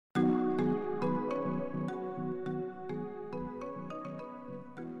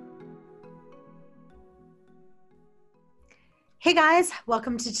Hey guys,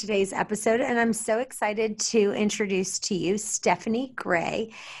 welcome to today's episode. And I'm so excited to introduce to you Stephanie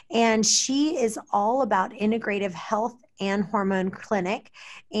Gray. And she is all about integrative health and hormone clinic.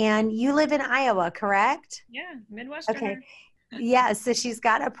 And you live in Iowa, correct? Yeah, Okay. Midwesterner. Yeah, so she's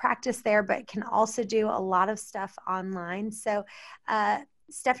got a practice there, but can also do a lot of stuff online. So,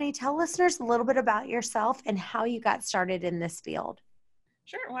 Stephanie, tell listeners a little bit about yourself and how you got started in this field.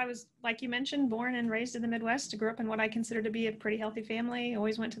 Sure. Well, I was, like you mentioned, born and raised in the Midwest. Grew up in what I consider to be a pretty healthy family.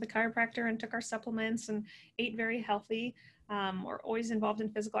 Always went to the chiropractor and took our supplements and ate very healthy. We're always involved in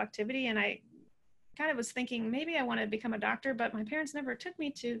physical activity. And I kind of was thinking maybe I want to become a doctor, but my parents never took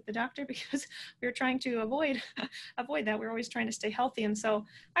me to the doctor because we were trying to avoid that. We were always trying to stay healthy. And so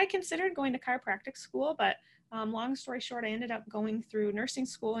I considered going to chiropractic school, but long story short, I ended up going through nursing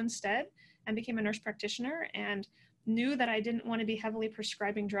school instead and became a nurse practitioner and knew that I didn't want to be heavily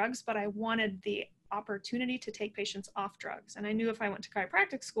prescribing drugs, but I wanted the opportunity to take patients off drugs. And I knew if I went to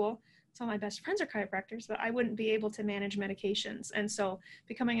chiropractic school, some of my best friends are chiropractors, but I wouldn't be able to manage medications. And so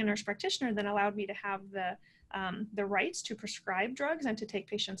becoming a nurse practitioner then allowed me to have the rights to prescribe drugs and to take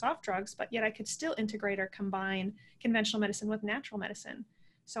patients off drugs, but yet I could still integrate or combine conventional medicine with natural medicine.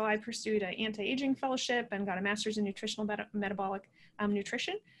 So I pursued an anti-aging fellowship and got a master's in nutritional metabolic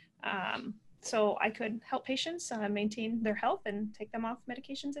nutrition. So I could help patients maintain their health and take them off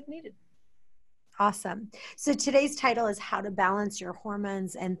medications if needed. Awesome. So today's title is How to Balance Your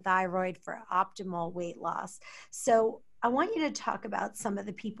Hormones and Thyroid for Optimal Weight Loss. So I want you to talk about some of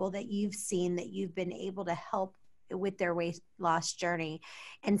the people that you've seen that you've been able to help with their weight loss journey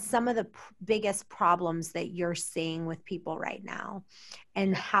and some of the biggest problems that you're seeing with people right now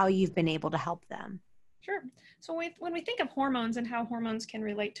and how you've been able to help them. Sure. So when we think of hormones and how hormones can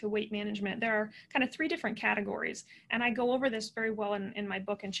relate to weight management, there are kind of three different categories. And I go over this very well in my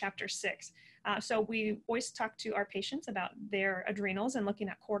book in chapter 6. So we always talk to our patients about their adrenals and looking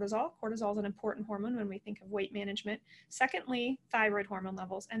at cortisol. Cortisol is an important hormone when we think of weight management. Secondly, thyroid hormone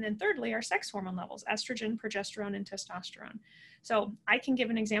levels. And then thirdly, our sex hormone levels, estrogen, progesterone, and testosterone. So I can give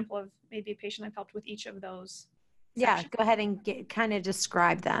an example of maybe a patient I've helped with each of those Yeah, sections. go ahead and kind of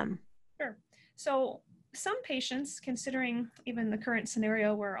describe them. Sure. So some patients, considering even the current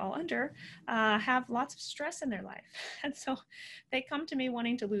scenario we're all under, have lots of stress in their life. And so they come to me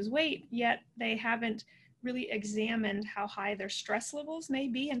wanting to lose weight, yet they haven't really examined how high their stress levels may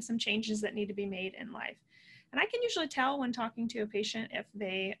be and some changes that need to be made in life. And I can usually tell when talking to a patient if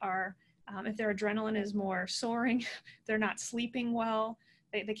they are, if their adrenaline is more soaring, they're not sleeping well,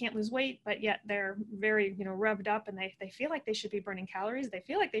 they can't lose weight, but yet they're very, revved up and they feel like they should be burning calories. They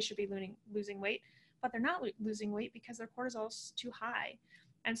feel like they should be losing weight, but they're not losing weight because their cortisol is too high.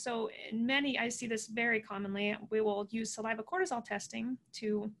 And so I see this very commonly. We will use saliva cortisol testing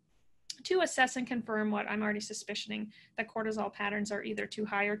to assess and confirm what I'm already suspicioning, that cortisol patterns are either too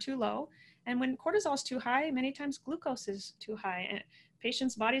high or too low. And when cortisol is too high, many times glucose is too high. And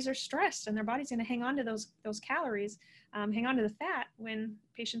patients' bodies are stressed and their body's going to hang on to those calories, hang on to the fat when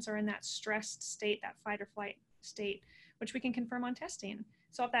patients are in that stressed state, that fight or flight state, which we can confirm on testing.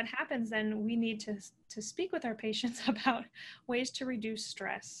 So if that happens, then we need to speak with our patients about ways to reduce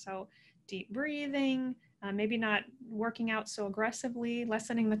stress. So deep breathing, maybe not working out so aggressively,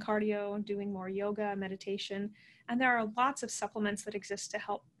 lessening the cardio, doing more yoga, meditation. And there are lots of supplements that exist to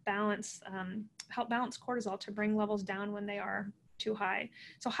help balance cortisol, to bring levels down when they are too high.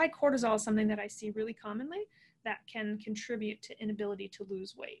 So high cortisol is something that I see really commonly that can contribute to inability to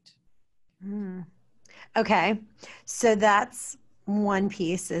lose weight. Mm. Okay. So that's one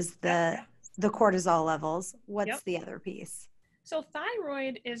piece is Yep. the cortisol levels. What's Yep. the other piece? So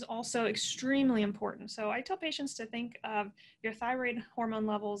thyroid is also extremely important. So I tell patients to think of your thyroid hormone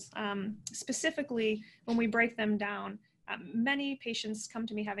levels, specifically when we break them down. Many patients come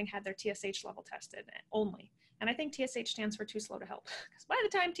to me having had their TSH level tested only. And I think TSH stands for too slow to help. Because by the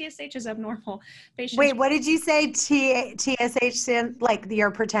time TSH is abnormal, patients. Wait, what did you say TSH stand like your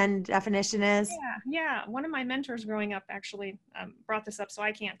pretend definition is? Yeah. One of my mentors growing up actually brought this up, so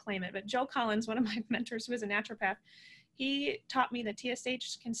I can't claim it. But Joe Collins, one of my mentors who is a naturopath, he taught me that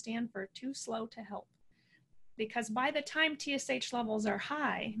TSH can stand for too slow to help. Because by the time TSH levels are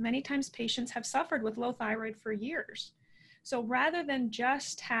high, many times patients have suffered with low thyroid for years. So rather than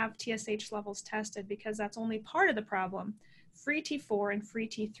just have TSH levels tested, because that's only part of the problem, free T4 and free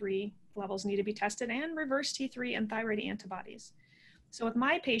T3 levels need to be tested, and reverse T3 and thyroid antibodies. So with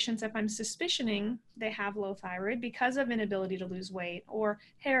my patients, if I'm suspicioning they have low thyroid because of inability to lose weight or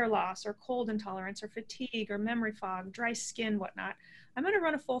hair loss or cold intolerance or fatigue or memory fog, dry skin, whatnot, I'm going to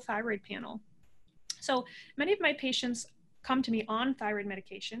run a full thyroid panel. So many of my patients come to me on thyroid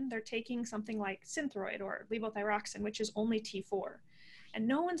medication, they're taking something like Synthroid or levothyroxine, which is only T4. And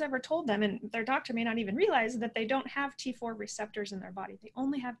no one's ever told them, and their doctor may not even realize that they don't have T4 receptors in their body. They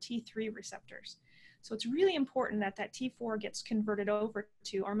only have T3 receptors. So it's really important that that T4 gets converted over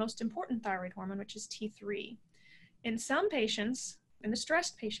to our most important thyroid hormone, which is T3. In some patients, in the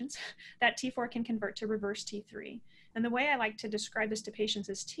stressed patients, that T4 can convert to reverse T3. And the way I like to describe this to patients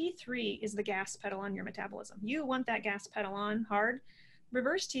is T3 is the gas pedal on your metabolism. You want that gas pedal on hard.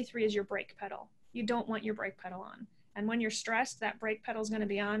 Reverse T3 is your brake pedal. You don't want your brake pedal on. And when you're stressed, that brake pedal is going to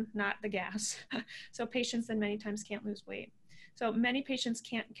be on, not the gas. So patients then many times can't lose weight. So many patients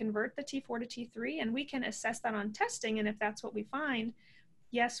can't convert the T4 to T3, and we can assess that on testing. And if that's what we find,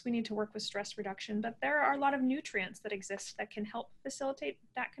 yes, we need to work with stress reduction, but there are a lot of nutrients that exist that can help facilitate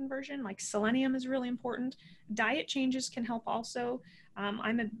that conversion. Like selenium is really important. Diet changes can help also.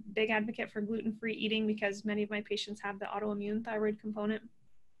 I'm a big advocate for gluten-free eating because many of my patients have the autoimmune thyroid component.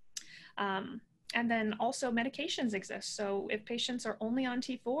 And then also medications exist. So if patients are only on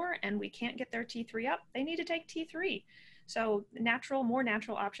T4 and we can't get their T3 up, they need to take T3. So more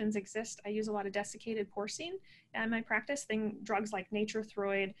natural options exist. I use a lot of desiccated porcine in my practice, drugs like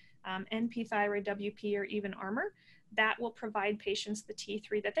Thyroid, NP Thyroid, WP, or even Armour, that will provide patients the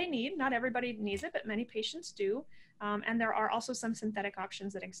T3 that they need. Not everybody needs it, but many patients do. And there are also some synthetic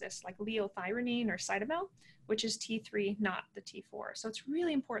options that exist, like liothyronine or Cytomel, which is T3, not the T4. So it's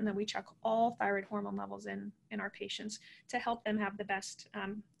really important that we check all thyroid hormone levels in our patients to help them have the best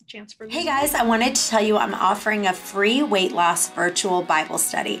chance for losing Hey guys, I wanted to tell you I'm offering a free weight loss virtual Bible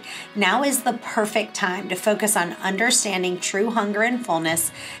study. Now is the perfect time to focus on understanding true hunger and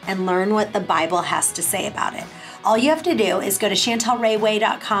fullness and learn what the Bible has to say about it. All you have to do is go to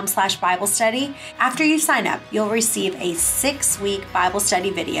chantelrayway.com/Bible study. After you sign up, you'll receive a 6-week Bible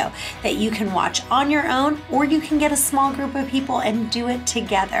study video that you can watch on your own, or you can get a small group of people and do it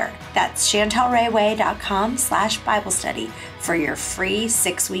together. That's chantelrayway.com/Bible study for your free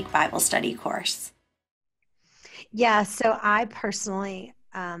 6-week Bible study course. Yeah, so I personally,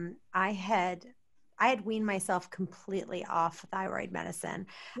 I had weaned myself completely off thyroid medicine.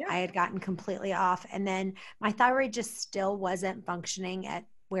 Yeah. I had gotten completely off, and then my thyroid just still wasn't functioning at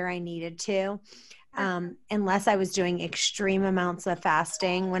where I needed to, unless I was doing extreme amounts of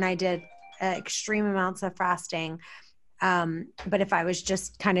fasting. When I did extreme amounts of fasting, but if I was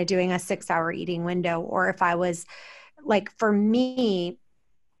just kind of doing a 6-hour eating window, or if I was like, for me,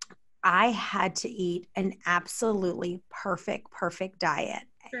 I had to eat an absolutely perfect diet.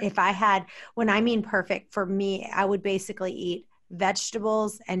 Sure. If I had, when I mean perfect, for me, I would basically eat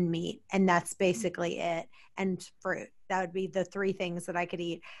vegetables and meat, and that's basically it, and fruit. That would be the 3 things that I could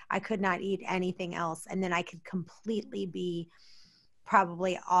eat. I could not eat anything else. And then I could completely be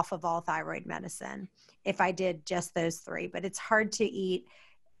probably off of all thyroid medicine if I did just those 3. But it's hard to eat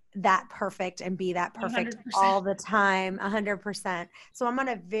that perfect and be that perfect 100%. all the time, 100%. So I'm on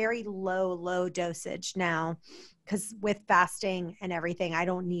a very low dosage now, because with fasting and everything, I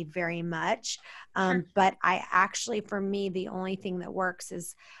don't need very much. Sure. But I actually, for me, the only thing that works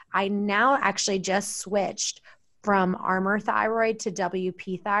is I now actually just switched from Armour thyroid to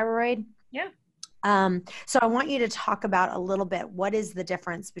WP thyroid. Yeah. So I want you to talk about a little bit, what is the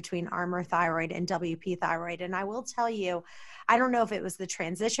difference between Armour thyroid and WP thyroid? And I will tell you, I don't know if it was the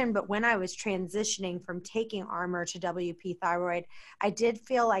transition, but when I was transitioning from taking Armour to WP thyroid, I did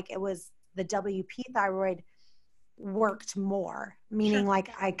feel like it was the WP thyroid worked more, meaning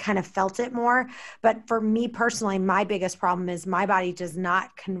like I kind of felt it more. But for me personally, my biggest problem is my body does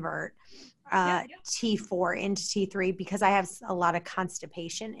not convert T4 into T3 because I have a lot of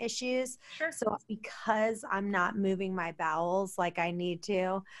constipation issues. Sure. So because I'm not moving my bowels like I need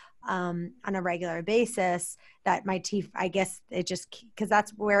to on a regular basis, that my I guess it just, because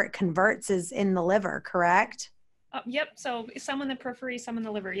that's where it converts, is in the liver, correct? Yep. So some in the periphery, some in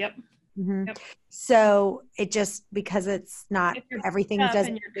the liver. Yep. Mm-hmm. Yep. So it just, because it's not, everything doesn't,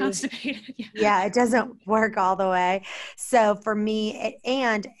 and you're constipated. yeah, it doesn't work all the way. So for me,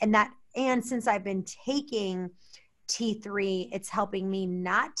 and since I've been taking T3, it's helping me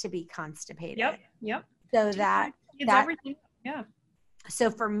not to be constipated. Yep. So T3 that everything. Yeah.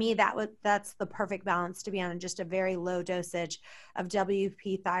 So for me, that's the perfect balance, to be on just a very low dosage of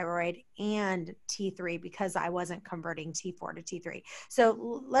WP thyroid and T3, because I wasn't converting T4 to T3.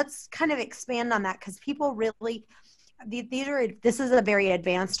 So let's kind of expand on that, because people really, this is a very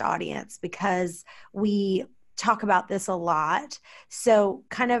advanced audience because we talk about this a lot. So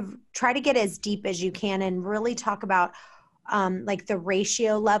kind of try to get as deep as you can and really talk about like the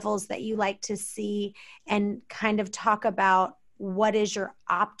ratio levels that you like to see, and kind of talk about what is your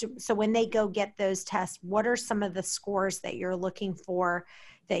so when they go get those tests, what are some of the scores that you're looking for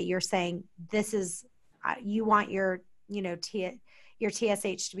that you're saying this is, you want your, your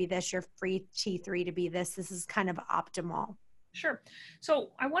TSH to be this, your free T3 to be this is kind of optimal? Sure.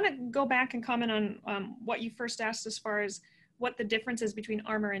 So I want to go back and comment on what you first asked as far as what the difference is between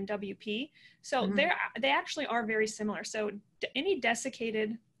Armour and WP. So they actually are very similar. So any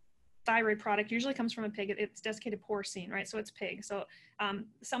desiccated thyroid product usually comes from a pig. It's desiccated porcine, right? So it's pig. So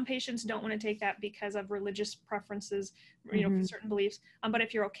some patients don't want to take that because of religious preferences, certain beliefs. But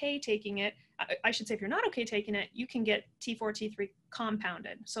if you're okay taking it, I should say if you're not okay taking it, you can get T4, T3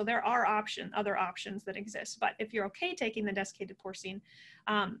 compounded. So there are other options that exist. But if you're okay taking the desiccated porcine,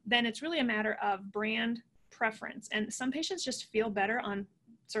 then it's really a matter of brand preference. And some patients just feel better on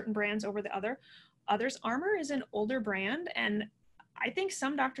certain brands over the others. Armour is an older brand, and I think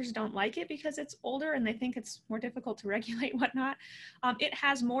some doctors don't like it because it's older and they think it's more difficult to regulate, whatnot. It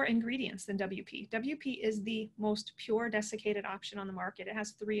has more ingredients than WP. WP is the most pure desiccated option on the market. It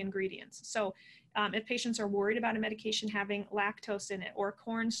has 3 ingredients. So if patients are worried about a medication having lactose in it or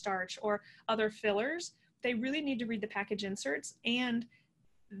cornstarch or other fillers, they really need to read the package inserts. And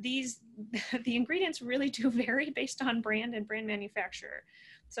the ingredients really do vary based on brand and brand manufacturer.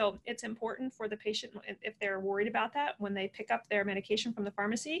 So it's important for the patient, if they're worried about that, when they pick up their medication from the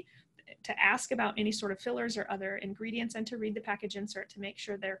pharmacy, to ask about any sort of fillers or other ingredients and to read the package insert to make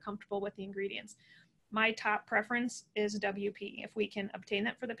sure they're comfortable with the ingredients. My top preference is WP. If we can obtain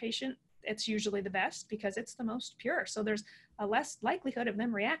that for the patient, it's usually the best because it's the most pure. So there's a less likelihood of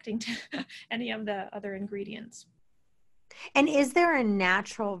them reacting to any of the other ingredients. And is there a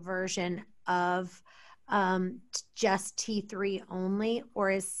natural version of just T3 only,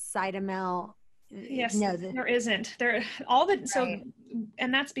 or is Cytomel? Yes, no, there isn't.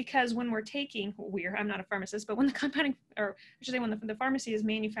 And that's because when I'm not a pharmacist, but when the compounding, or I should say when the pharmacy is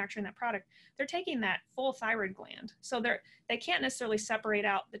manufacturing that product, they're taking that full thyroid gland. So they can't necessarily separate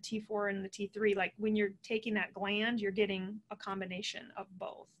out the T4 and the T3. Like when you're taking that gland, you're getting a combination of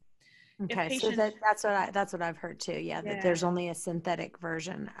both. Okay, so that's what I've heard too. Yeah, that there's only a synthetic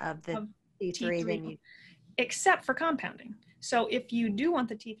version of the T3 than except for compounding. So if you do want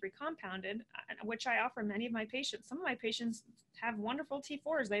the T3 compounded, which I offer many of my patients, some of my patients have wonderful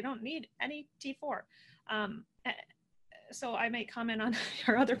T4s. They don't need any T4. So I may comment on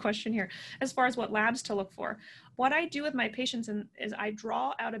your other question here, as far as what labs to look for. What I do with my patients is I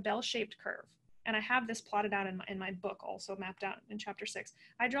draw out a bell-shaped curve. And I have this plotted out in my book, also mapped out in chapter 6.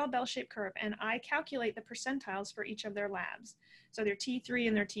 I draw a bell-shaped curve and I calculate the percentiles for each of their labs. So their T3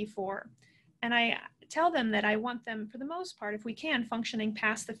 and their T4. And I tell them that I want them, for the most part, if we can, functioning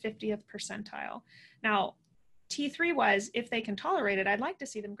past the 50th percentile. Now, T3-wise, if they can tolerate it, I'd like to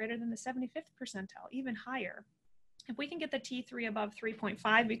see them greater than the 75th percentile, even higher. If we can get the T3 above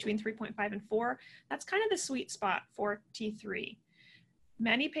 3.5, between 3.5 and 4, that's kind of the sweet spot for T3.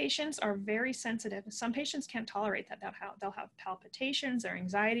 Many patients are very sensitive. Some patients can't tolerate that. They'll have palpitations or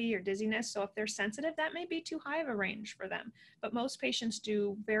anxiety or dizziness. So if they're sensitive, that may be too high of a range for them. But most patients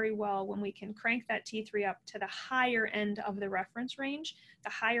do very well when we can crank that T3 up to the higher end of the reference range,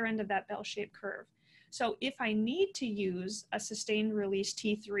 the higher end of that bell-shaped curve. So if I need to use a sustained release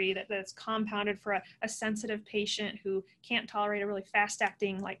T3 that's compounded for a sensitive patient who can't tolerate a really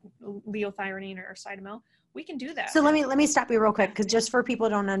fast-acting like liothyronine or Cytomel, we can do that. So let me stop you real quick, because just for people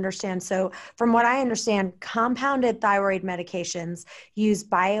who don't understand. So from what I understand, compounded thyroid medications use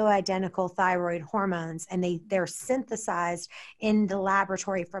bioidentical thyroid hormones, and they're synthesized in the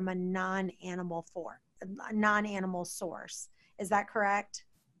laboratory from a non-animal source. Is that correct?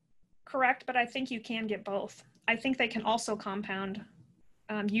 Correct, but I think you can get both. I think they can also compound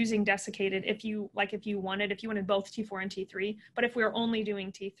using desiccated if you wanted both T4 and T3. But if we're only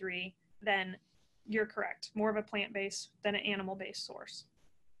doing T3, then you're correct. More of a plant-based than an animal-based source.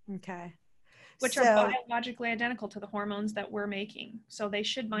 Okay. Which are biologically identical to the hormones that we're making. So they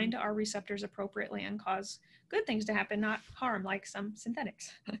should bind to our receptors appropriately and cause good things to happen, not harm like some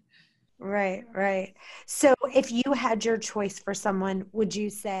synthetics. Right, right. So if you had your choice for someone, would you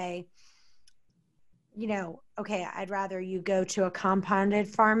say, okay, I'd rather you go to a compounded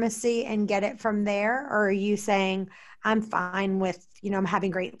pharmacy and get it from there? Or are you saying, I'm fine with, I'm having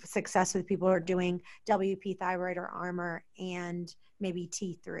great success with people who are doing WP Thyroid or Armour and maybe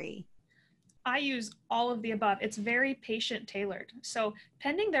T3? I use all of the above. It's very patient tailored. So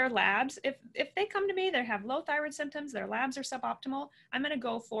pending their labs, if they come to me, they have low thyroid symptoms, their labs are suboptimal, I'm going to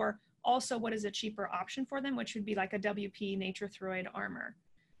go for also what is a cheaper option for them, which would be like a WP Nature Thyroid Armour.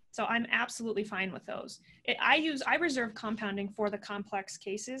 So I'm absolutely fine with those. I reserve compounding for the complex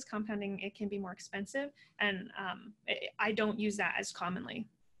cases. Compounding, it can be more expensive, and I don't use that as commonly.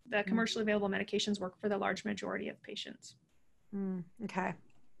 The commercially available medications work for the large majority of patients. Okay,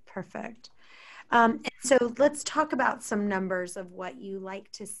 perfect. And so let's talk about some numbers of what you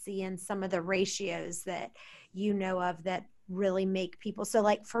like to see in some of the ratios that you know of that really make people. So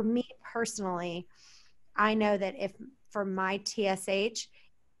like for me personally, I know that if for my TSH,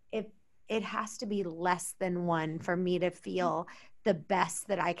 if it has to be less than 1 for me to feel the best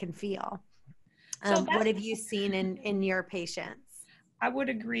that I can feel. So What have you seen in your patients? I would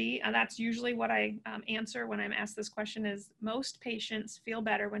agree. And that's usually what I answer when I'm asked this question is most patients feel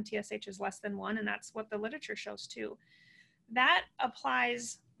better when TSH is less than 1. And that's what the literature shows too. That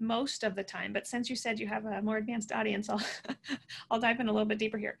applies most of the time. But since you said you have a more advanced audience, I'll dive in a little bit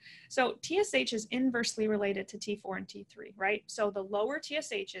deeper here. So TSH is inversely related to T4 and T3, right? So the lower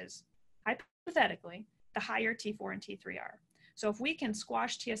TSH is, hypothetically, the higher T4 and T3 are. So if we can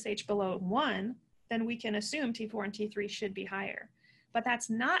squash TSH below 1, then we can assume T4 and T3 should be higher. But that's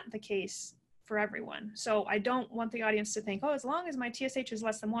not the case for everyone. So I don't want the audience to think, oh, as long as my TSH is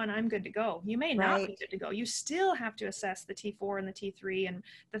less than 1, I'm good to go. You may not be good to go. You still have to assess the T4 and the T3 and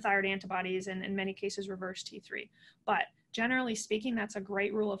the thyroid antibodies, and in many cases, reverse T3. But generally speaking, that's a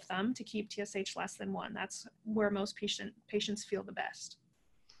great rule of thumb to keep TSH less than 1. That's where most patients feel the best.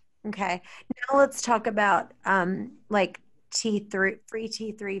 Okay. Now let's talk about like T3, free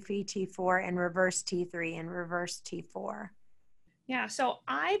T3, free T4, and reverse T3 and reverse T4. Yeah, so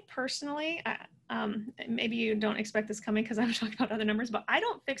I personally, maybe you don't expect this coming because I'm talking about other numbers, but I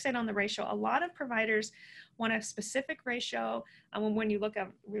don't fixate on the ratio. A lot of providers want a specific ratio when you look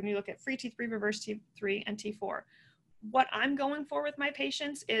at free T3, reverse T3, and T4. What I'm going for with my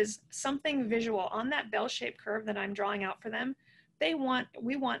patients is something visual on that bell-shaped curve that I'm drawing out for them. We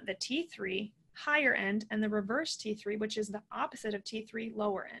want the T3 higher end and the reverse T3, which is the opposite of T3,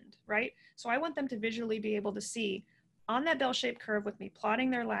 lower end, right? So I want them to visually be able to see on that bell-shaped curve with me plotting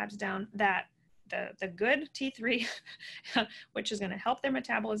their labs down that the good T3, which is going to help their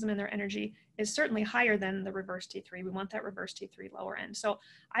metabolism and their energy, is certainly higher than the reverse T3. We want that reverse T3 lower end. So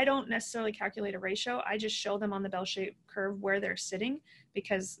I don't necessarily calculate a ratio. I just show them on the bell-shaped curve where they're sitting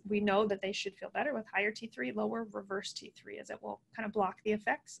because we know that they should feel better with higher T3, lower reverse T3, as it will kind of block the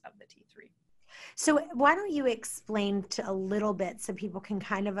effects of the T3. So why don't you explain to a little bit so people can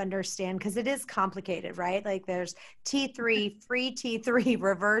kind of understand, because it is complicated, right? Like there's T3, free T3,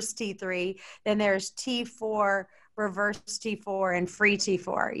 reverse T3, then there's T4, reverse T4, and free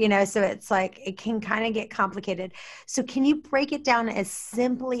T4, so it's like it can kind of get complicated. So can you break it down as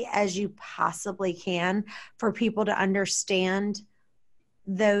simply as you possibly can for people to understand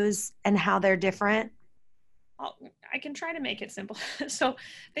those and how they're different? I can try to make it simple. So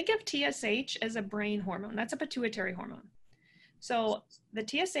think of TSH as a brain hormone. That's a pituitary hormone. So the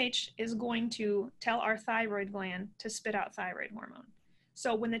TSH is going to tell our thyroid gland to spit out thyroid hormone.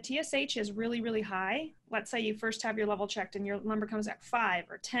 So when the TSH is really, really high, let's say you first have your level checked and your number comes at 5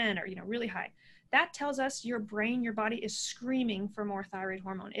 or 10 or really high, that tells us your brain, your body is screaming for more thyroid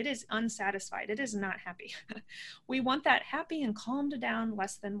hormone. It is unsatisfied. It is not happy. We want that happy and calmed down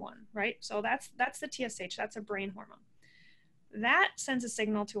less than 1, right? So that's the TSH. That's a brain hormone. That sends a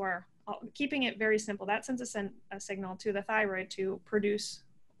signal to keeping it very simple, that sends a signal to the thyroid to produce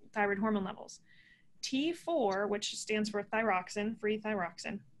thyroid hormone levels. T4, which stands for thyroxine, free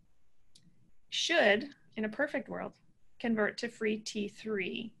thyroxine, should, in a perfect world, convert to free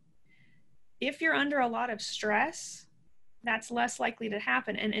T3. If you're under a lot of stress, that's less likely to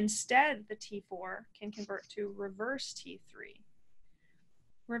happen. And instead, the T4 can convert to reverse T3.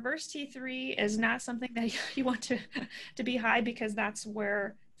 Reverse T3 is not something that you want to be high because that's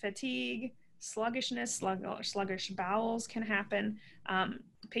where fatigue, sluggishness, sluggish bowels can happen.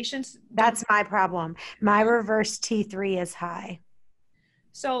 Patients. That's my problem. My reverse T3 is high.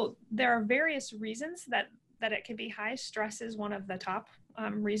 So there are various reasons that it can be high. Stress is one of the top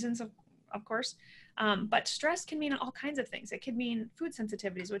reasons, of course. But stress can mean all kinds of things. It could mean food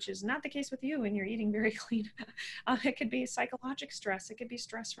sensitivities, which is not the case with you and you're eating very clean. It could be psychological stress. It could be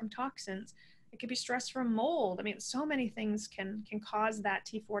stress from toxins. It could be stress from mold. I mean, so many things can cause that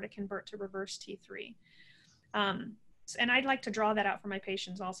T4 to convert to reverse T3. And I'd like to draw that out for my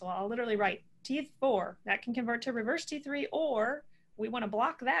patients also. I'll literally write T4, that can convert to reverse T3, or we want to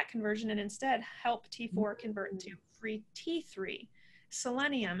block that conversion and instead help T4 convert into free T3.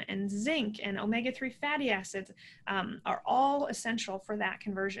 Selenium and zinc and omega-3 fatty acids are all essential for that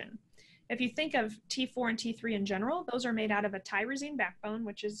conversion. if you think of T4 and T3 in general, those are made out of a tyrosine backbone,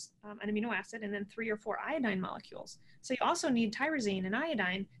 which is an amino acid, and then 3 or 4 iodine molecules. So you also need tyrosine and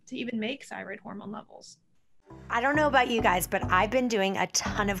iodine to even make thyroid hormone levels. I don't know about you guys, but I've been doing a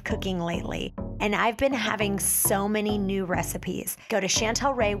ton of cooking lately, and I've been having so many new recipes. Go to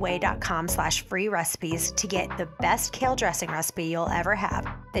chantelrayway.com/free recipes to get the best kale dressing recipe you'll ever have,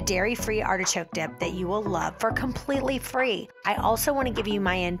 the dairy-free artichoke dip that you will love for completely free. I also want to give you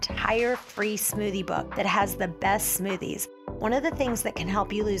my entire free smoothie book that has the best smoothies. One of the things that can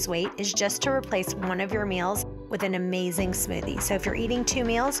help you lose weight is just to replace one of your meals with an amazing smoothie. So if you're eating 2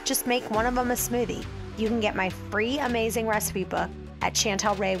 meals, just make one of them a smoothie. You can get my free amazing recipe book at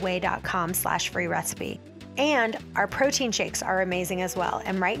chantelrayway.com/free recipe. And our protein shakes are amazing as well.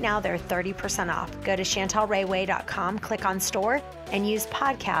 And right now they're 30% off. Go to chantelrayway.com, click on store, and use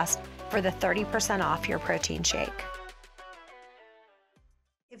podcast for the 30% off your protein shake.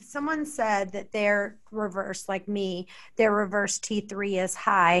 If someone said that their reverse, like me, their reverse T3 is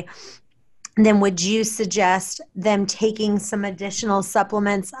high, then would you suggest them taking some additional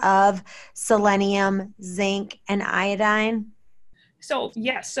supplements of selenium, zinc, and iodine? So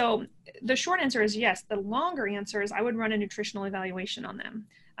yes, so the short answer is yes. The longer answer is I would run a nutritional evaluation on them.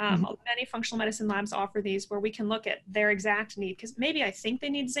 Many functional medicine labs offer these where we can look at their exact need, because maybe I think they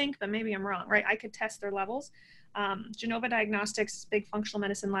need zinc, but maybe I'm wrong, right? I could test their levels. Genova Diagnostics, big functional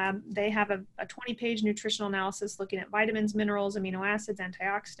medicine lab, they have a 20-page nutritional analysis looking at vitamins, minerals, amino acids,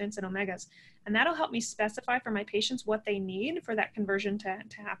 antioxidants, and omegas. And that'll help me specify for my patients what they need for that conversion to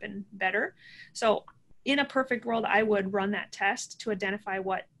happen better. So in a perfect world, I would run that test to identify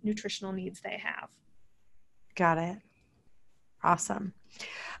what nutritional needs they have. Got it. Awesome.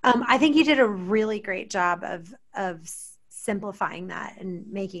 I think you did a really great job of simplifying that and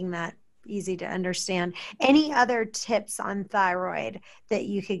making that easy to understand. Any other tips on thyroid that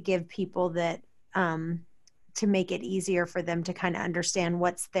you could give people that to make it easier for them to kind of understand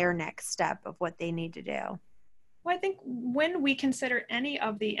what's their next step of what they need to do? Well, I think when we consider any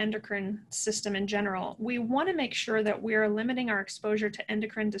of the endocrine system in general, we want to make sure that we're limiting our exposure to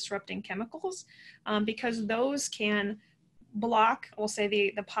endocrine disrupting chemicals, because those can block, we'll say,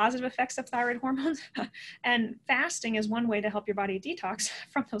 the positive effects of thyroid hormones. And fasting is one way to help your body detox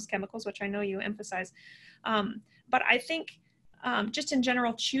from those chemicals, which I know you emphasize. But I think just in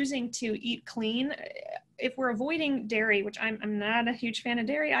general, choosing to eat clean, if we're avoiding dairy, which I'm not a huge fan of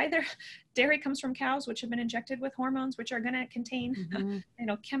dairy either. Dairy comes from cows, which have been injected with hormones, which are going to contain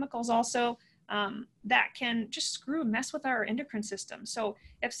chemicals also that can just mess with our endocrine system. So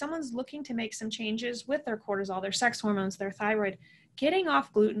if someone's looking to make some changes with their cortisol, their sex hormones, their thyroid, getting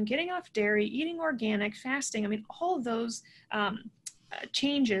off gluten, getting off dairy, eating organic, fasting, I mean, all of those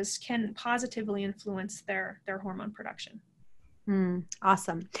changes can positively influence their hormone production.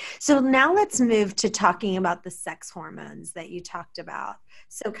 Awesome. So now let's move to talking about the sex hormones that you talked about.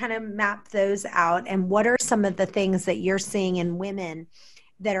 So kind of map those out, and what are some of the things that you're seeing in women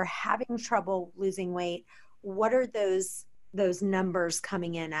that are having trouble losing weight? What are those numbers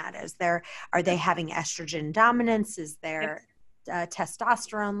coming in at? Are they having estrogen dominance? Is there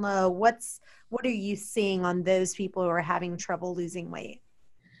testosterone low? What are you seeing on those people who are having trouble losing weight?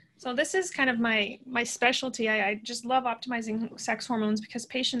 So this is kind of my specialty. I just love optimizing sex hormones because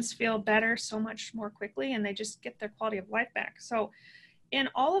patients feel better so much more quickly and they just get their quality of life back. So in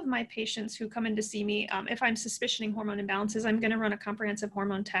all of my patients who come in to see me, if I'm suspicioning hormone imbalances, I'm going to run a comprehensive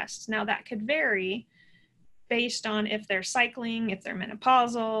hormone test. Now that could vary based on if they're cycling, if they're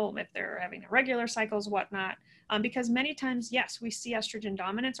menopausal, if they're having irregular cycles, whatnot. Because many times, yes, we see estrogen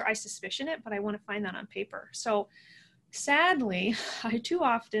dominance, or I suspicion it, but I want to find that on paper. So sadly, I too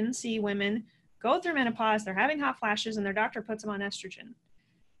often see women go through menopause, they're having hot flashes, and their doctor puts them on estrogen,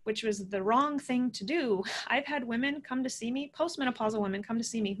 which was the wrong thing to do. I've had women come to see me, postmenopausal women come to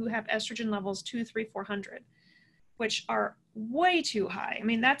see me who have estrogen levels 200, 300, 400, which are way too high. I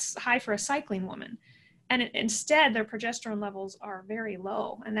mean, that's high for a cycling woman. And instead, their progesterone levels are very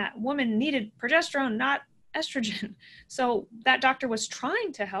low. And that woman needed progesterone, not estrogen. So that doctor was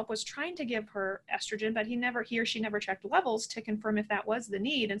trying to help, was trying to give her estrogen, but he or she never checked levels to confirm if that was the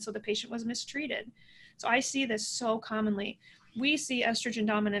need. And so the patient was mistreated. So I see this so commonly. We see estrogen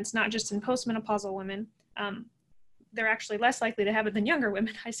dominance, not just in postmenopausal women. They're actually less likely to have it than younger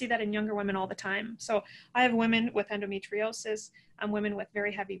women. I see that in younger women all the time. So I have women with endometriosis, women with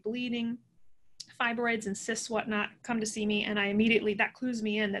very heavy bleeding, fibroids and cysts, whatnot, come to see me, and that clues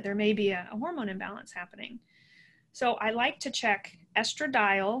me in that there may be a hormone imbalance happening. So I like to check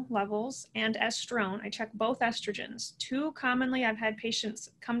estradiol levels and estrone. I check both estrogens. Too commonly, I've had patients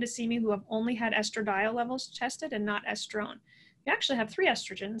come to see me who have only had estradiol levels tested and not estrone. You actually have 3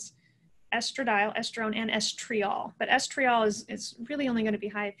 estrogens. estradiol, estrone, and estriol. But estriol is really only going to be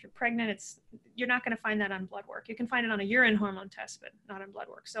high if you're pregnant. You're not going to find that on blood work. You can find it on a urine hormone test, but not on blood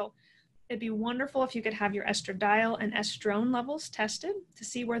work. So it'd be wonderful if you could have your estradiol and estrone levels tested to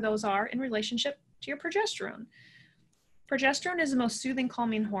see where those are in relationship to your progesterone. Progesterone is the most soothing,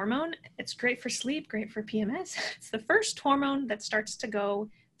 calming hormone. It's great for sleep, great for PMS. It's the first hormone that starts to go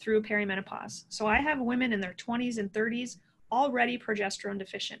through perimenopause. So I have women in their 20s and 30s already progesterone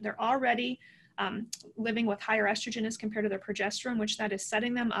deficient. They're already living with higher estrogen as compared to their progesterone, which that is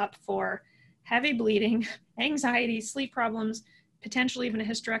setting them up for heavy bleeding, anxiety, sleep problems, potentially even a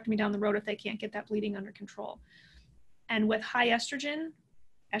hysterectomy down the road if they can't get that bleeding under control. And with high estrogen,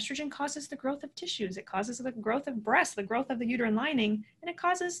 estrogen causes the growth of tissues. It causes the growth of breasts, the growth of the uterine lining, and it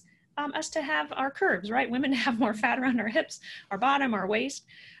causes us to have our curves, right? Women have more fat around our hips, our bottom, our waist,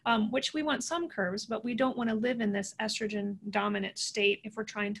 which we want some curves, but we don't want to live in this estrogen dominant state if we're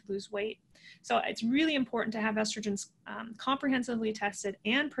trying to lose weight. So it's really important to have estrogens comprehensively tested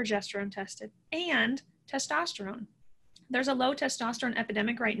and progesterone tested and testosterone. There's a low testosterone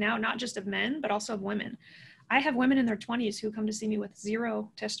epidemic right now, not just of men, but also of women. I have women in their 20s who come to see me with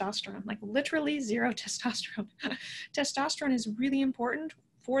zero testosterone, like literally zero testosterone. Testosterone is really important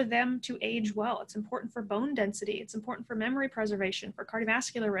for them to age well. It's important for bone density. It's important for memory preservation, for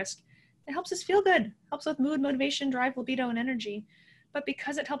cardiovascular risk. It helps us feel good, helps with mood, motivation, drive, libido, and energy. But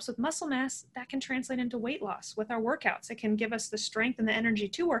because it helps with muscle mass, that can translate into weight loss with our workouts. It can give us the strength and the energy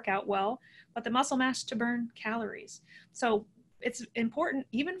to work out well, but the muscle mass to burn calories. So it's important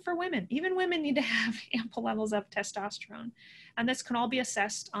even for women. Even women need to have ample levels of testosterone. And this can all be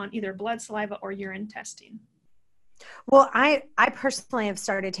assessed on either blood, saliva, or urine testing. Well, I personally have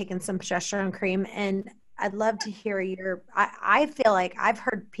started taking some progesterone cream, and I'd love to hear I feel like I've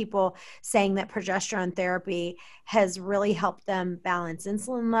heard people saying that progesterone therapy has really helped them balance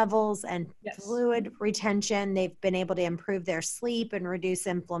insulin levels and Yes. fluid retention. They've been able to improve their sleep and reduce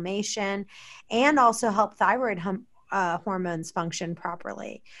inflammation, and also help thyroid hormones function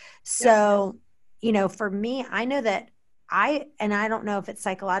properly. So, for me, I know that and I don't know if it's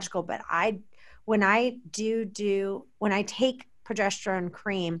psychological, but when I take progesterone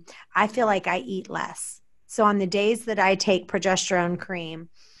cream, I feel like I eat less. So on the days that I take progesterone cream,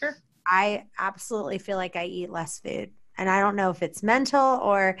 Sure. I absolutely feel like I eat less food. And I don't know if it's mental,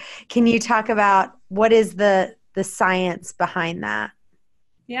 or can you talk about what is the science behind that?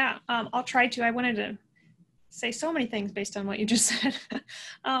 Yeah, I'll try to. I wanted to say so many things based on what you just said.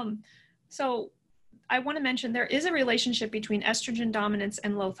 So I want to mention there is a relationship between estrogen dominance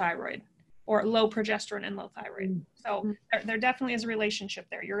and low thyroid, or low progesterone and low thyroid. So there definitely is a relationship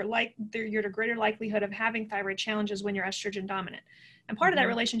there. You're at a greater likelihood of having thyroid challenges when you're estrogen dominant. And part of that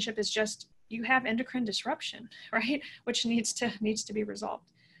relationship is just you have endocrine disruption, right? Which needs to be resolved.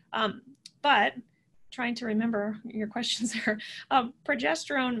 But trying to remember your questions there.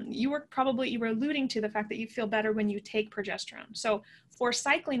 Progesterone, you were alluding to the fact that you feel better when you take progesterone. So for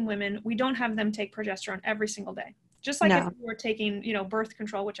cycling women, we don't have them take progesterone every single day. Just like if you were taking, birth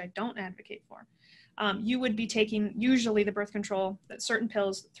control, which I don't advocate for, you would be taking usually the birth control, certain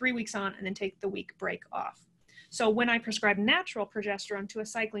pills, 3 weeks on, and then take the week break off. So when I prescribe natural progesterone to a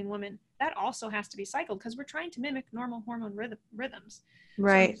cycling woman, that also has to be cycled because we're trying to mimic normal hormone rhythms.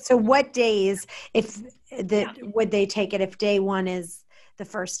 Right. So what days, would they take it if day one is the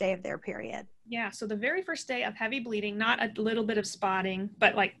first day of their period? Yeah. So the very first day of heavy bleeding, not a little bit of spotting,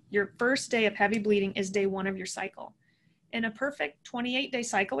 but like your first day of heavy bleeding is day one of your cycle. In a perfect 28-day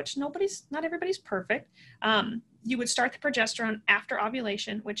cycle, which not everybody's perfect, you would start the progesterone after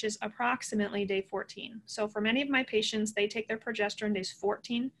ovulation, which is approximately day 14. So for many of my patients, they take their progesterone days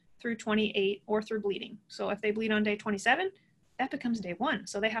 14 through 28 or through bleeding. So if they bleed on day 27, that becomes day one.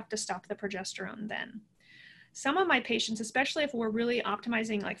 So they have to stop the progesterone then. Some of my patients, especially if we're really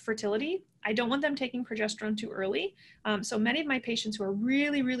optimizing like fertility, I don't want them taking progesterone too early. So many of my patients who are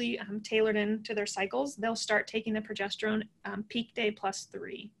really, really tailored into their cycles, they'll start taking the progesterone peak day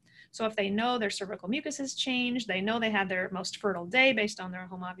 +3. So if they know their cervical mucus has changed, they know they had their most fertile day based on their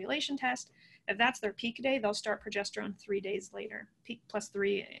home ovulation test. If that's their peak day, they'll start progesterone 3 days later. Peak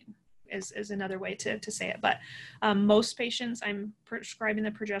 +3 is another way to say it. But most patients, I'm prescribing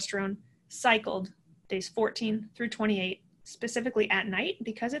the progesterone cycled days 14 through 28, specifically at night,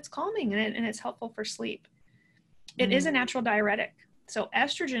 because it's calming and it's helpful for sleep. It is a natural diuretic. So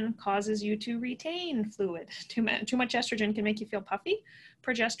estrogen causes you to retain fluid. Too much estrogen can make you feel puffy.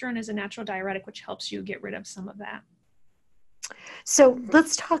 Progesterone is a natural diuretic, which helps you get rid of some of that. So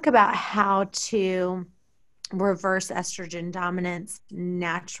let's talk about how to reverse estrogen dominance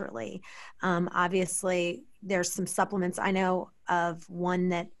naturally. Obviously, there's some supplements. I know of one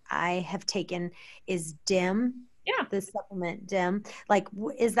that I have taken is DIM, Yeah. the supplement DIM. Like,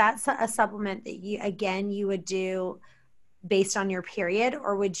 is that a supplement that you would do based on your period,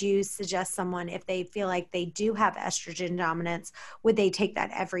 or would you suggest someone, if they feel like they do have estrogen dominance, would they take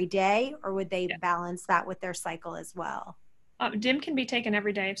that every day, or would they balance that with their cycle as well? DIM can be taken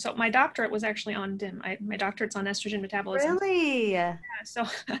every day. So my doctorate was actually on DIM. My doctorate's on estrogen metabolism. Really? Yeah, so,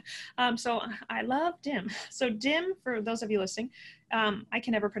 so I love DIM. So DIM, for those of you listening, I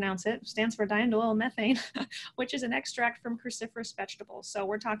can never pronounce it, stands for diindolyl methane, which is an extract from cruciferous vegetables. So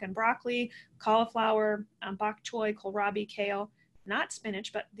we're talking broccoli, cauliflower, bok choy, kohlrabi, kale, not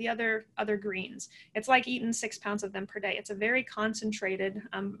spinach, but the other greens. It's like eating 6 pounds of them per day. It's a very concentrated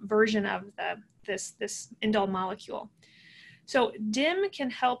version of this indole molecule. So DIM can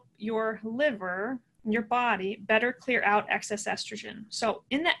help your liver, your body, better clear out excess estrogen. So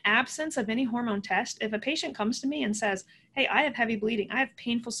in the absence of any hormone test, if a patient comes to me and says, hey, I have heavy bleeding, I have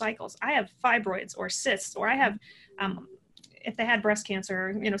painful cycles, I have fibroids or cysts, or I have, if they had breast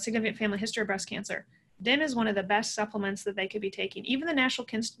cancer, significant family history of breast cancer, DIM is one of the best supplements that they could be taking. Even the National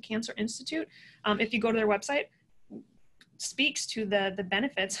Cancer Institute, if you go to their website, speaks to the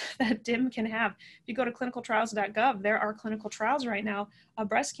benefits that DIM can have. If you go to clinicaltrials.gov, there are clinical trials right now of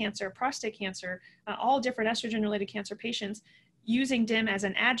breast cancer, prostate cancer, all different estrogen-related cancer patients using DIM as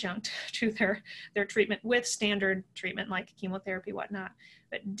an adjunct to their treatment with standard treatment like chemotherapy, whatnot.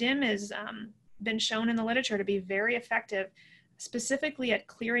 But DIM has been shown in the literature to be very effective, specifically at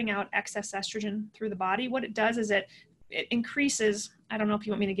clearing out excess estrogen through the body. What it does is it increases, I don't know if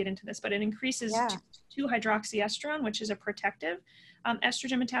you want me to get into this, but it increases 2-hydroxyestrone, which is a protective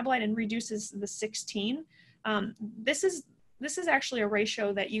estrogen metabolite, and reduces the 16. This is actually a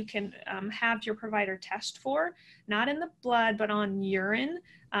ratio that you can have your provider test for, not in the blood, but on urine.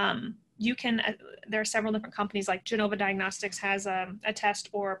 You can, there are several different companies, like Genova Diagnostics has a test,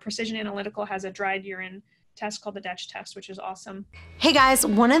 or Precision Analytical has a dried urine test called the Dutch test, which is awesome. Hey guys,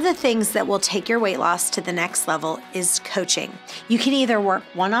 one of the things that will take your weight loss to the next level is coaching. You can either work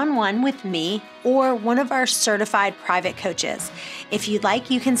one-on-one with me or one of our certified private coaches. If you'd like,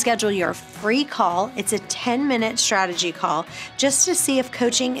 you can schedule your free call. It's a 10-minute strategy call just to see if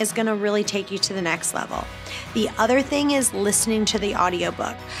coaching is going to really take you to the next level. The other thing is listening to the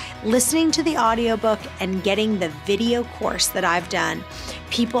audiobook. Listening to the audiobook and getting the video course that I've done,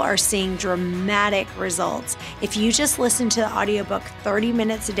 people are seeing dramatic results. If you just listen to the audiobook 30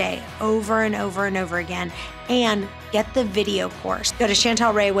 minutes a day over and over and over again and get the video course, go to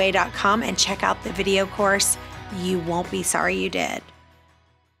chantelrayway.com and check out the video course. You won't be sorry you did.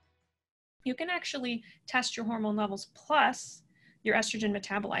 You can actually test your hormone levels plus your estrogen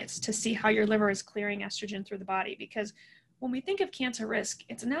metabolites to see how your liver is clearing estrogen through the body. Because when we think of cancer risk,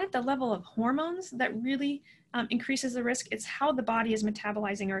 it's not the level of hormones that really increases the risk. It's how the body is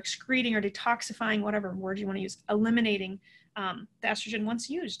metabolizing or excreting or detoxifying, whatever word you want to use, eliminating the estrogen once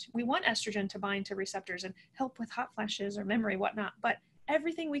used. We want estrogen to bind to receptors and help with hot flashes or memory, whatnot. But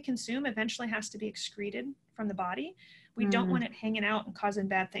everything we consume eventually has to be excreted from the body. We don't want it hanging out and causing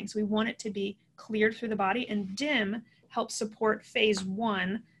bad things. We want it to be cleared through the body, and DIM helps support phase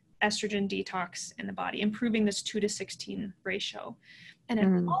 1 estrogen detox in the body, improving this 2-to-16 ratio. And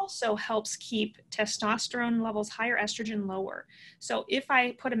it also helps keep testosterone levels higher, estrogen lower. So if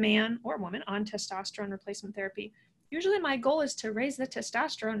I put a man or a woman on testosterone replacement therapy, usually my goal is to raise the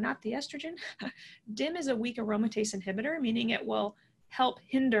testosterone, not the estrogen. DIM is a weak aromatase inhibitor, meaning it will help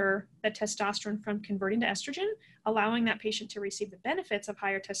hinder the testosterone from converting to estrogen, allowing that patient to receive the benefits of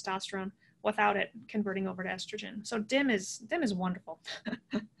higher testosterone without it converting over to estrogen. So DIM is wonderful.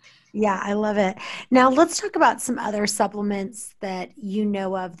 Yeah, I love it. Now let's talk about some other supplements that you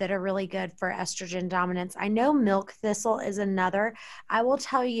know of that are really good for estrogen dominance. I know milk thistle is another. I will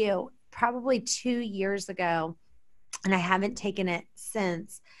tell you, probably 2 years ago, and I haven't taken it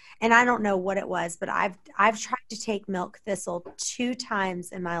since. And I don't know what it was, but I've tried to take milk thistle 2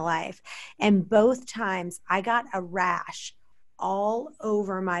 times in my life, and both times I got a rash all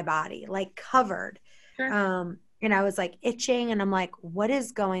over my body, like covered. Sure. And I was like itching, and I'm like, what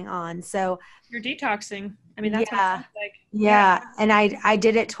is going on? So You're detoxing. I mean, that's what it sounds like. Yeah. And I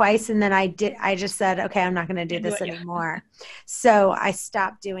did it twice, and then I just said, okay, I'm not going to do this anymore. So I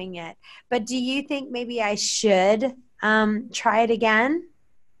stopped doing it. But do you think maybe I should try it again?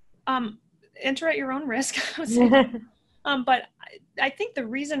 Enter at your own risk. But I think the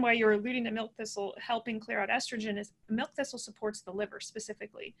reason why you're alluding to milk thistle helping clear out estrogen is milk thistle supports the liver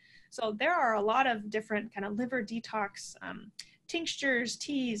specifically. So there are a lot of different kind of liver detox tinctures,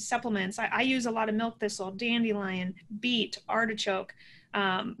 teas, supplements. I use a lot of milk thistle, dandelion, beet, artichoke,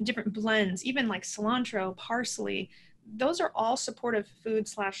 different blends, even like cilantro, parsley. Those are all supportive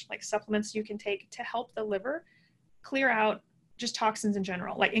foods / like supplements you can take to help the liver clear out just toxins in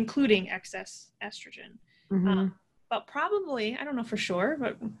general, like including excess estrogen. Mm-hmm. But probably, I don't know for sure,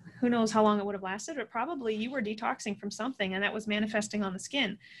 but who knows how long it would have lasted, but probably you were detoxing from something and that was manifesting on the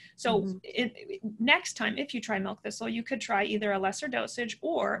skin. So next time, if you try milk thistle, you could try either a lesser dosage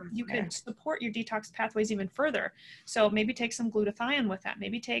or you could support your detox pathways even further. So maybe take some glutathione with that,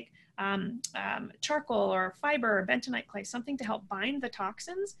 maybe take charcoal or fiber or bentonite clay, something to help bind the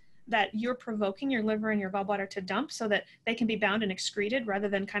toxins that you're provoking your liver and your gallbladder to dump so that they can be bound and excreted rather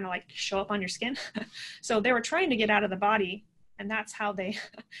than kind of like show up on your skin. So they were trying to get out of the body and that's how they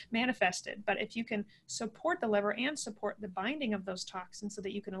manifested. But if you can support the liver and support the binding of those toxins so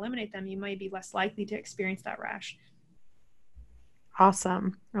that you can eliminate them, you might be less likely to experience that rash.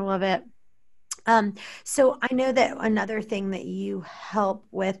 Awesome. I love it. So I know that another thing that you help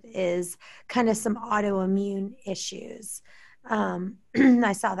with is kind of some autoimmune issues.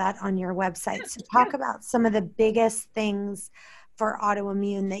 I saw that on your website. So talk about some of the biggest things for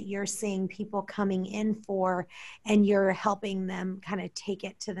autoimmune that you're seeing people coming in for, and you're helping them kind of take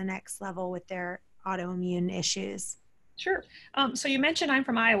it to the next level with their autoimmune issues. Sure. So you mentioned I'm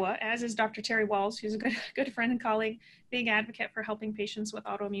from Iowa, as is Dr. Terry Walls, who's a good friend and colleague, big advocate for helping patients with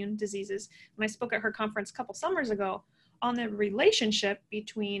autoimmune diseases. When I spoke at her conference a couple summers ago on the relationship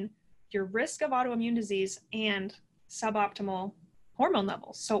between your risk of autoimmune disease and suboptimal hormone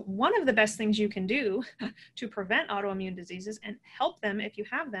levels. So one of the best things you can do to prevent autoimmune diseases and help them if you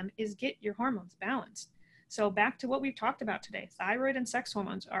have them is get your hormones balanced. So back to what we've talked about today, thyroid and sex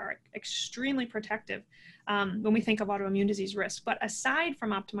hormones are extremely protective when we think of autoimmune disease risk. But aside from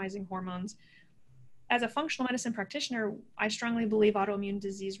optimizing hormones, as a functional medicine practitioner, I strongly believe autoimmune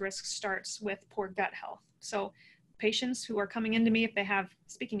disease risk starts with poor gut health. So patients who are coming into me, if they have,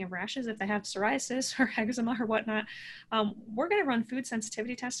 speaking of rashes, if they have psoriasis or eczema or whatnot, we're going to run food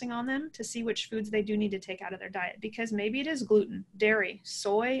sensitivity testing on them to see which foods they do need to take out of their diet, because maybe it is gluten, dairy,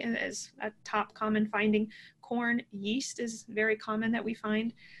 soy is a top common finding, corn, yeast is very common that we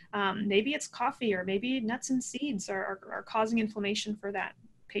find. Maybe it's coffee, or maybe nuts and seeds are causing inflammation for that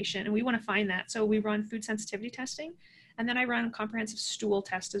patient, and we want to find that. So we run food sensitivity testing. And then I run a comprehensive stool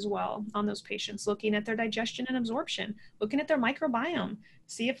test as well on those patients, looking at their digestion and absorption, looking at their microbiome,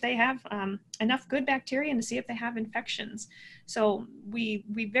 see if they have enough good bacteria and to see if they have infections. So we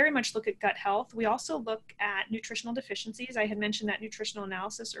very much look at gut health. We also look at nutritional deficiencies. I had mentioned that nutritional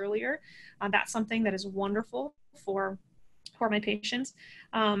analysis earlier. That's something that is wonderful for my patients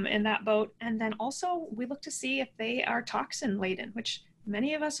in that boat. And then also we look to see if they are toxin laden, which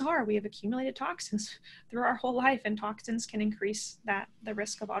many of us are. We have accumulated toxins through our whole life, and toxins can increase the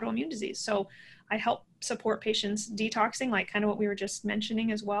risk of autoimmune disease. So I help support patients detoxing, like kind of what we were just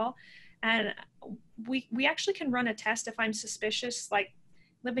mentioning as well. And we actually can run a test if I'm suspicious, like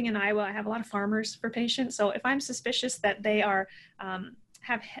living in Iowa, I have a lot of farmers for patients. So if I'm suspicious that they are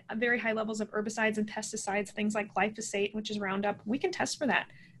have very high levels of herbicides and pesticides, things like glyphosate, which is Roundup, we can test for that.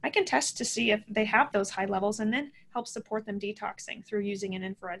 I can test to see if they have those high levels and then help support them detoxing through using an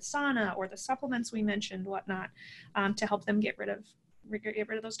infrared sauna or the supplements we mentioned, whatnot, to help them get rid of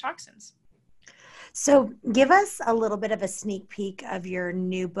those toxins. So give us a little bit of a sneak peek of your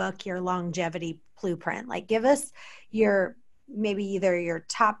new book, your longevity blueprint. Like, give us maybe either your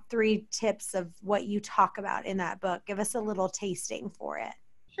top 3 tips of what you talk about in that book. Give us a little tasting for it.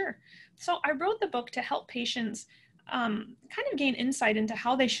 Sure. So I wrote the book to help patients kind of gain insight into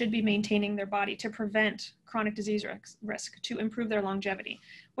how they should be maintaining their body to prevent chronic disease risk, to improve their longevity.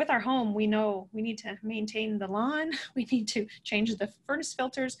 With our home, we know we need to maintain the lawn, we need to change the furnace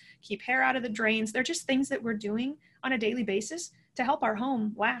filters, keep hair out of the drains. They're just things that we're doing on a daily basis to help our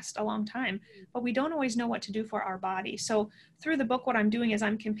home last a long time, but we don't always know what to do for our body. So through the book, what I'm doing is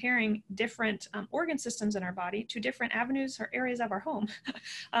I'm comparing different organ systems in our body to different avenues or areas of our home.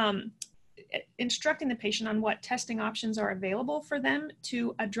 Instructing the patient on what testing options are available for them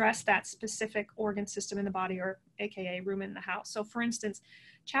to address that specific organ system in the body, or AKA room in the house. So for instance,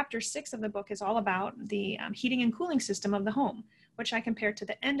 chapter 6 of the book is all about the heating and cooling system of the home, which I compare to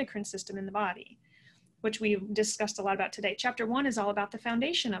the endocrine system in the body, which we've discussed a lot about today. Chapter 1 is all about the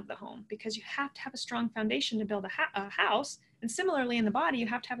foundation of the home, because you have to have a strong foundation to build a house. And similarly in the body, you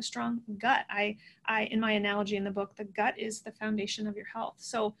have to have a strong gut. In my analogy in the book, the gut is the foundation of your health.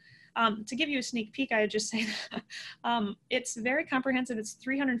 So to give you a sneak peek, I would just say that it's very comprehensive. It's a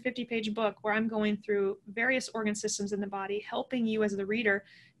 350-page book where I'm going through various organ systems in the body, helping you as the reader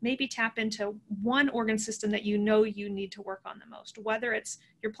maybe tap into one organ system that you know you need to work on the most, whether it's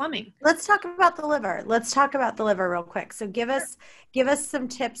your plumbing. Let's talk about the liver. Let's talk about the liver real quick. So give us some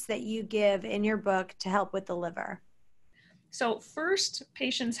tips that you give in your book to help with the liver. So first,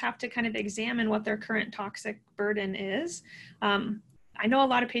 patients have to kind of examine what their current toxic burden is. I know a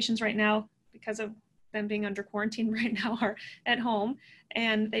lot of patients right now, because of them being under quarantine right now, are at home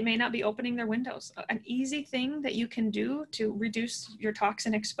and they may not be opening their windows. An easy thing that you can do to reduce your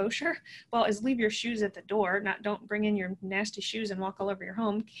toxin exposure, well, is leave your shoes at the door. Don't bring in your nasty shoes and walk all over your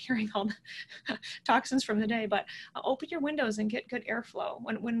home carrying all the toxins from the day, but open your windows and get good airflow.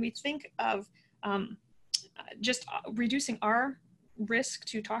 When we think of just reducing our risk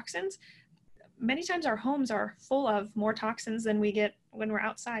to toxins, many times our homes are full of more toxins than we get when we're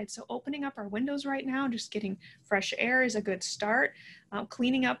outside. So opening up our windows right now, just getting fresh air is a good start.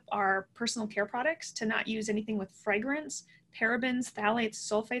 Cleaning up our personal care products to not use anything with fragrance, parabens, phthalates,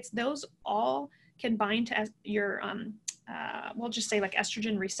 sulfates, those all can bind to your, we'll just say like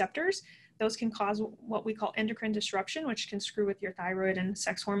estrogen receptors. Those can cause what we call endocrine disruption, which can screw with your thyroid and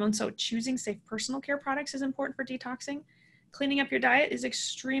sex hormones. So choosing safe personal care products is important for detoxing. Cleaning up your diet is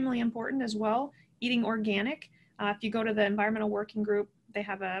extremely important as well. Eating organic. If you go to the environmental working group, they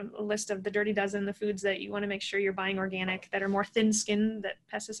have a list of the dirty dozen, the foods that you want to make sure you're buying organic, that are more thin-skinned, that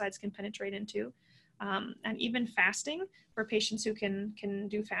pesticides can penetrate into. And even fasting for patients who can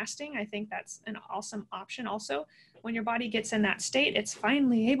do fasting. I think that's an awesome option also. When your body gets in that state, it's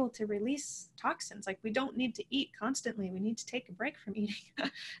finally able to release toxins. Like, we don't need to eat constantly. We need to take a break from eating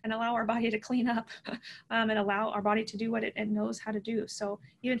and allow our body to clean up and allow our body to do what it knows how to do. So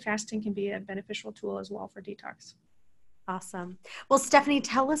even fasting can be a beneficial tool as well for detox. Awesome. Well, Stephanie,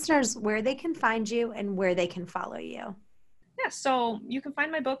 tell listeners where they can find you and where they can follow you. Yeah, so you can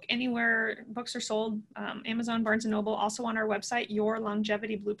find my book anywhere books are sold, Amazon, Barnes & Noble, also on our website,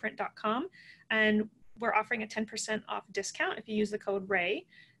 yourlongevityblueprint.com. And we're offering a 10% off discount if you use the code RAY,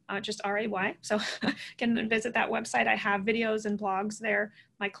 just RAY. So you can visit that website. I have videos and blogs there.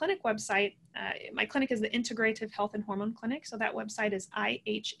 My clinic website, my clinic is the Integrative Health and Hormone Clinic. So that website is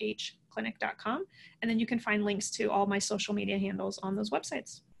ihhclinic.com. And then you can find links to all my social media handles on those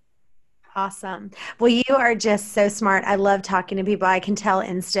websites. Awesome. Well, you are just so smart. I love talking to people. I can tell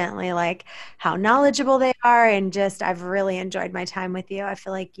instantly like how knowledgeable they are, and just I've really enjoyed my time with you. I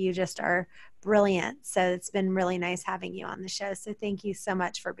feel like you just are brilliant. So it's been really nice having you on the show. So thank you so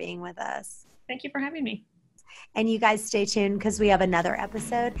much for being with us. Thank you for having me. And you guys stay tuned because we have another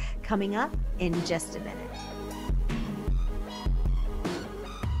episode coming up in just a minute.